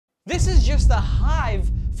This is just a hive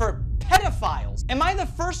for pedophiles. Am I the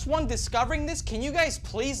first one discovering this? Can you guys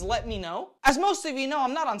please let me know? As most of you know,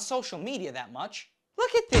 I'm not on social media that much.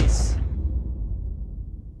 Look at this.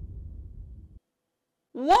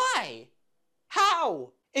 Why?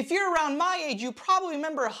 How? If you're around my age, you probably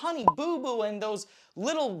remember Honey Boo Boo and those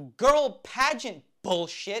little girl pageant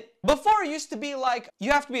bullshit. Before it used to be like,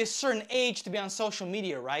 you have to be a certain age to be on social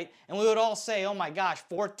media, right? And we would all say, oh my gosh,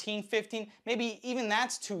 14, 15, maybe even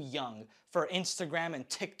that's too young for Instagram and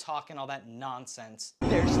TikTok and all that nonsense.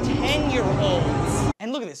 There's 10-year-olds.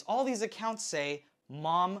 And look at this, all these accounts say,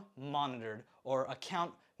 mom monitored, or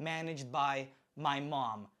account managed by my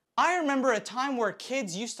mom. I remember a time where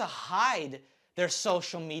kids used to hide their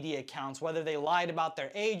social media accounts, whether they lied about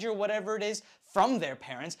their age or whatever it is, from their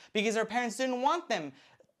parents, because their parents didn't want them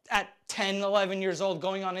at 10, 11 years old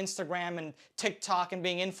going on Instagram and TikTok and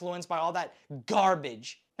being influenced by all that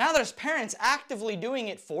garbage. Now there's parents actively doing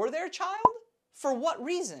it for their child? For what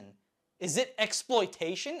reason? Is it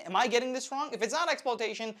exploitation? Am I getting this wrong? If it's not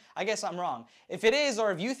exploitation, I guess I'm wrong. If it is,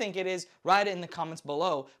 or if you think it is, write it in the comments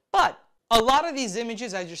below. But a lot of these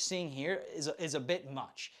images, as you're seeing here, is a bit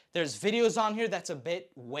much. There's videos on here that's a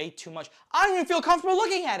bit way too much. I don't even feel comfortable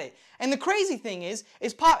looking at it. And the crazy thing is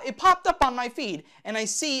it popped up on my feed, and I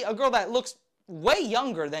see a girl that looks way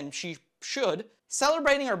younger than she should,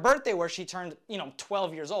 celebrating her birthday where she turned,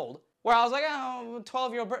 12 years old. Where I was like, oh,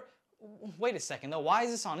 12-year-old birthday. Wait a second though, why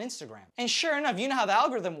is this on Instagram? And sure enough, you know how the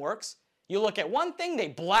algorithm works. You look at one thing, they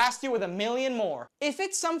blast you with a million more. If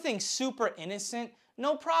it's something super innocent,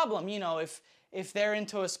 no problem, if they're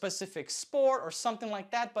into a specific sport or something like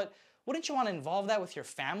that, but wouldn't you want to involve that with your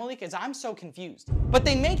family? Because I'm so confused. But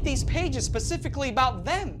they make these pages specifically about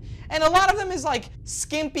them. And a lot of them is like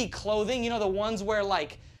skimpy clothing, the ones where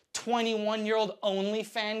like 21-year-old only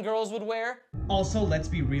fangirls would wear. Also, let's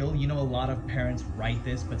be real, a lot of parents write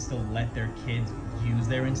this but still let their kids use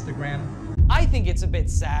their Instagram. I think it's a bit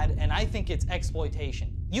sad, and I think it's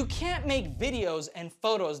exploitation. You can't make videos and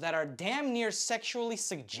photos that are damn near sexually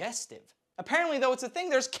suggestive. Apparently, though, it's a thing.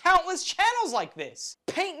 There's countless channels like this.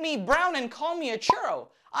 Paint me brown and call me a churro.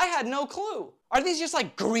 I had no clue. Are these just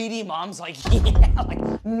like greedy moms like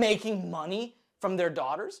making money from their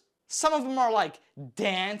daughters? Some of them are like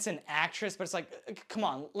dance and actress, but it's like, come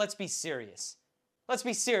on, let's be serious. Let's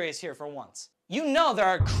be serious here for once. You know there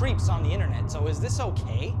are creeps on the internet, so is this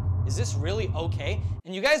okay? Is this really okay?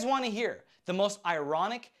 And you guys want to hear the most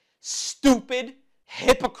ironic, stupid,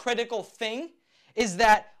 hypocritical thing is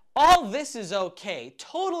that all this is okay,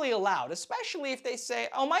 totally allowed, especially if they say,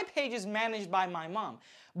 oh, my page is managed by my mom.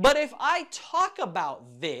 But if I talk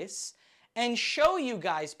about this and show you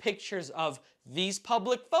guys pictures of these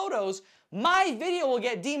public photos, my video will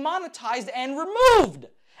get demonetized and removed.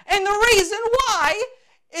 And the reason why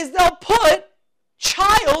is they'll put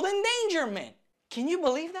child endangerment. Can you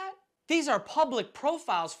believe that? These are public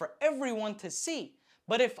profiles for everyone to see.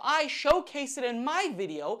 But if I showcase it in my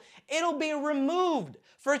video, it'll be removed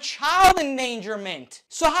for child endangerment.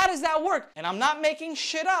 So how does that work? And I'm not making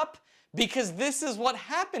shit up because this is what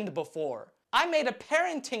happened before. I made a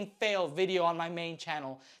parenting fail video on my main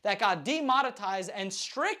channel that got demonetized and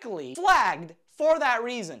strictly flagged for that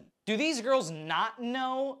reason. Do these girls not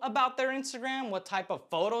know about their Instagram, what type of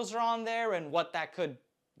photos are on there, and what that could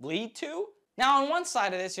lead to? Now, on one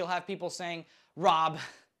side of this, you'll have people saying, Rob,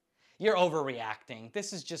 you're overreacting.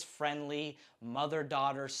 This is just friendly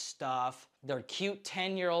mother-daughter stuff. They're cute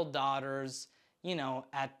 10-year-old daughters,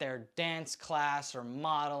 at their dance class or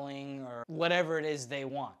modeling or whatever it is they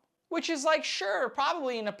want. Which is like, sure,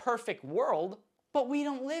 probably in a perfect world, but we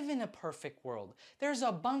don't live in a perfect world. There's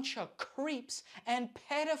a bunch of creeps and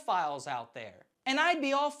pedophiles out there. And I'd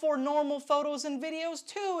be all for normal photos and videos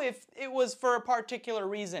too if it was for a particular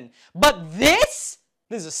reason. But this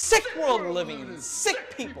is a sick world we're living in,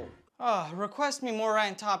 sick people. Request me more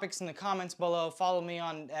rant topics in the comments below. Follow me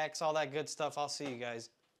on X, all that good stuff. I'll see you guys.